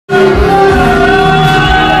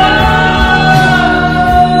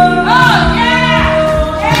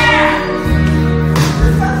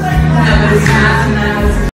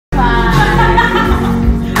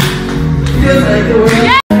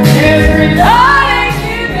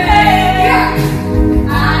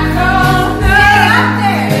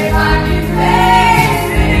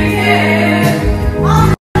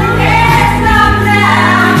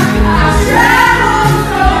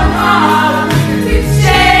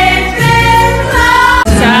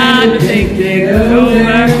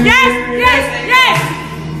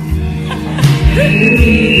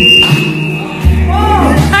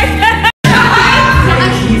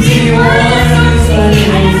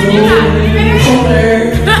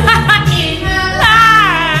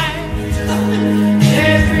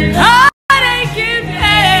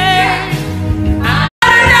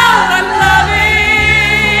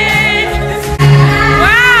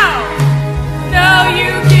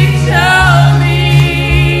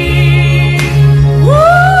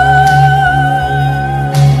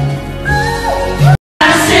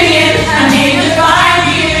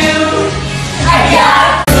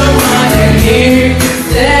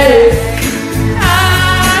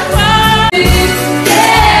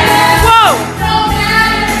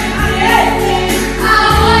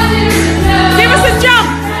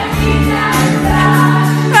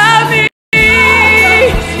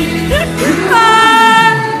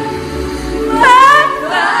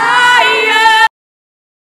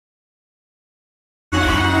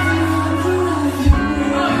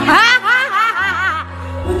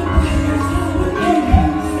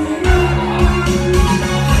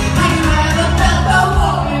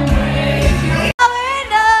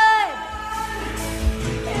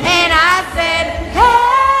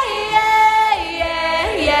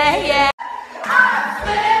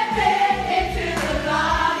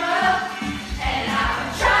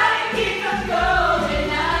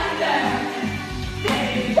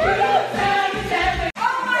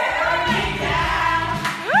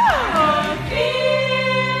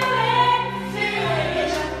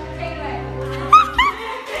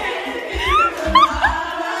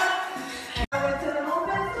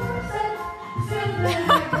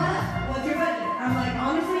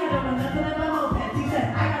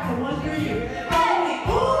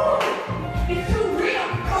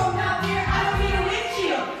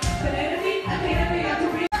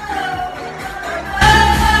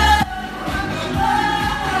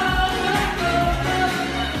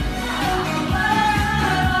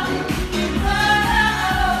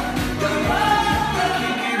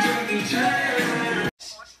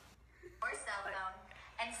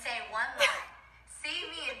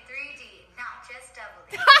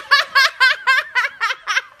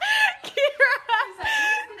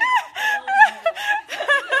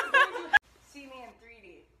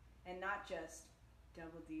not just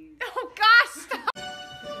double D's. Oh gosh, stop.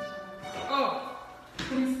 Oh.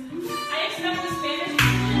 I accept the Spanish.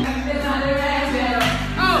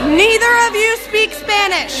 Oh. Neither of you speak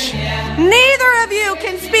Spanish. Neither of you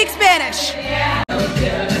can speak Spanish.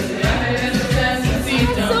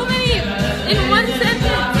 So many in one sentence.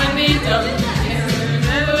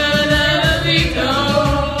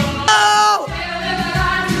 Oh!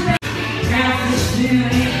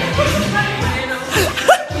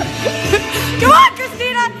 Come on,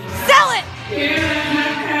 Christina, sell it.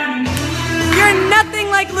 You're nothing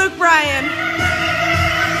like Luke Bryan.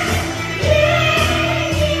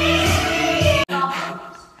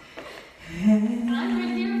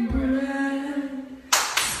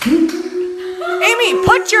 Amy,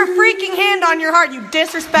 put your freaking hand on your heart, you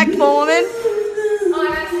disrespectful woman. Oh,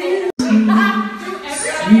 I gotta say it.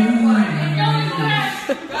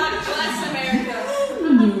 God bless America.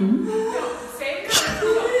 Say it.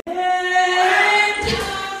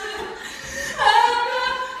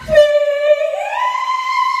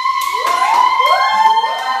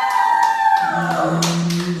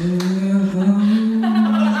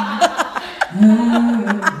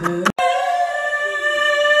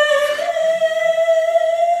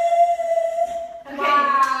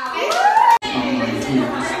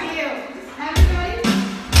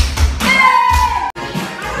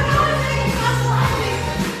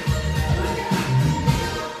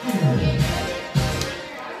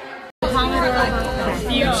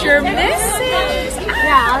 Future misses.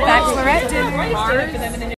 Yeah, Bachelorette dinner.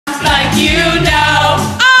 Like you know,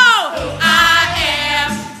 oh, who I am,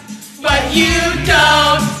 but you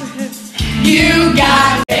don't. You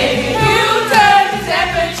got me. You turn the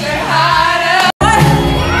temperature hotter.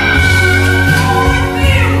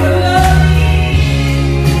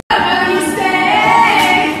 You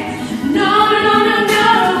stay. No.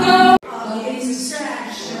 All these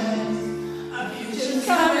distractions of you just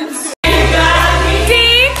coming.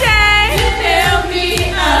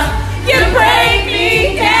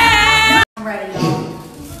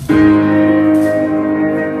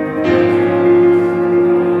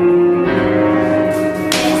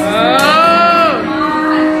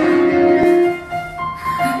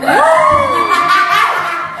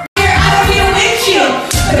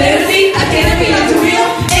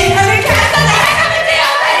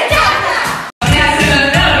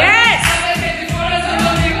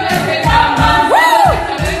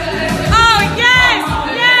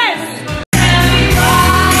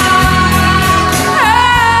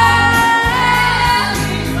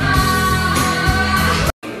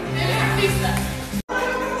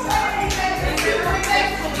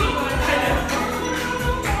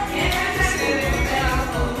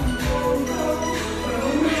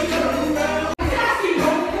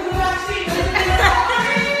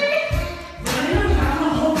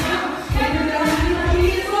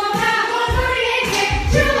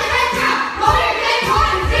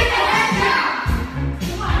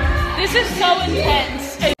 This is so intense.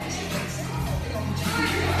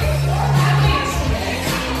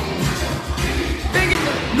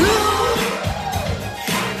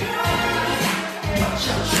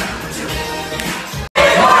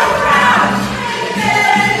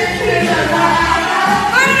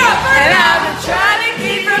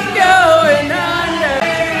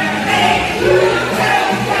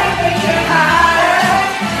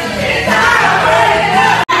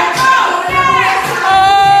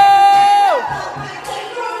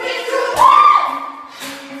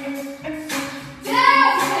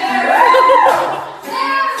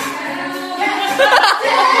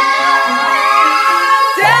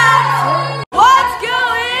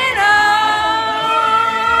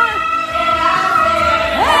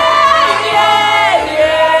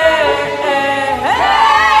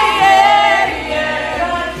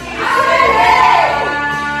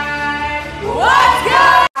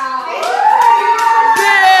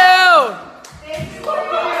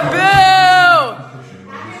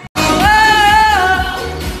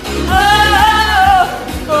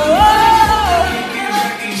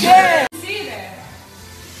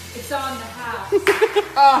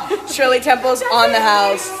 Oh, Shirley Temple's on the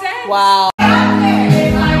house. Wow.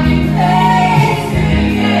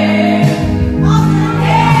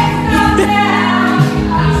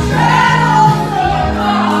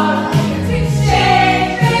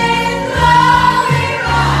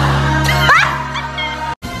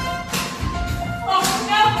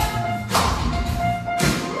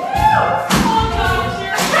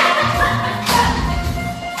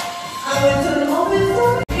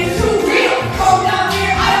 It's too real. Come down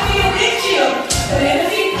here, I feel with you. But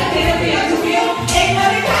anything, I can't be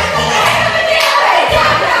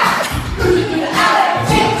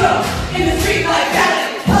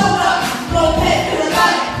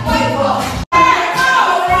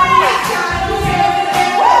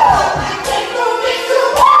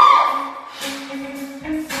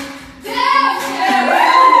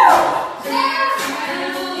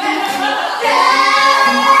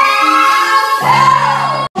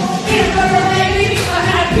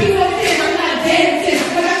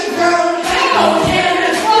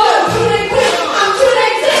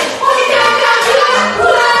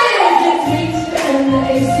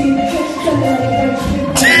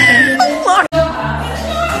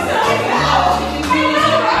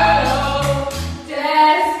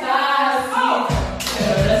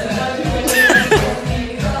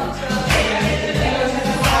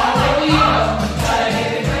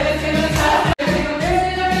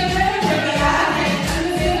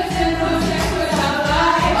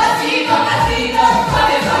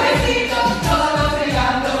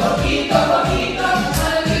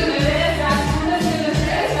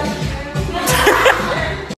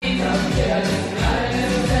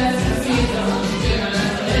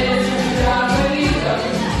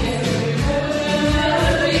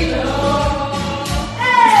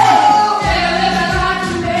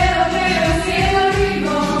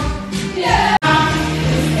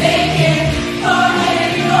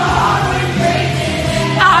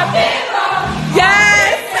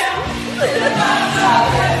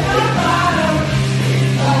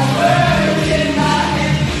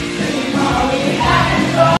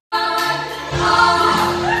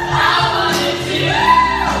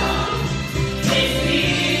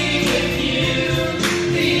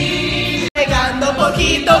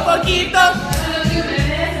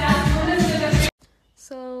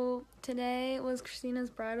today was Christina's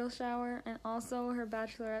bridal shower and also her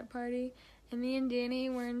bachelorette party, and me and Danny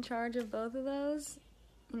were in charge of both of those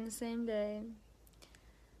in the same day.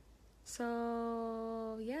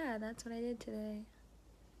 So, yeah, that's what I did today.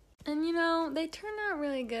 And you know, they turned out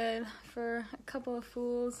really good for a couple of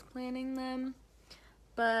fools planning them,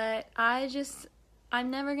 but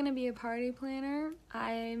I'm never going to be a party planner.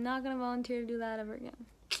 I'm not going to volunteer to do that ever again.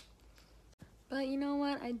 But you know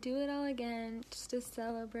what? I'd do it all again just to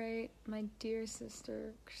celebrate my dear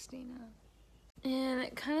sister, Christina. And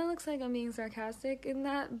it kind of looks like I'm being sarcastic in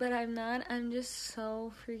that, but I'm not. I'm just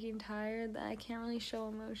so freaking tired that I can't really show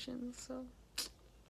emotions, so...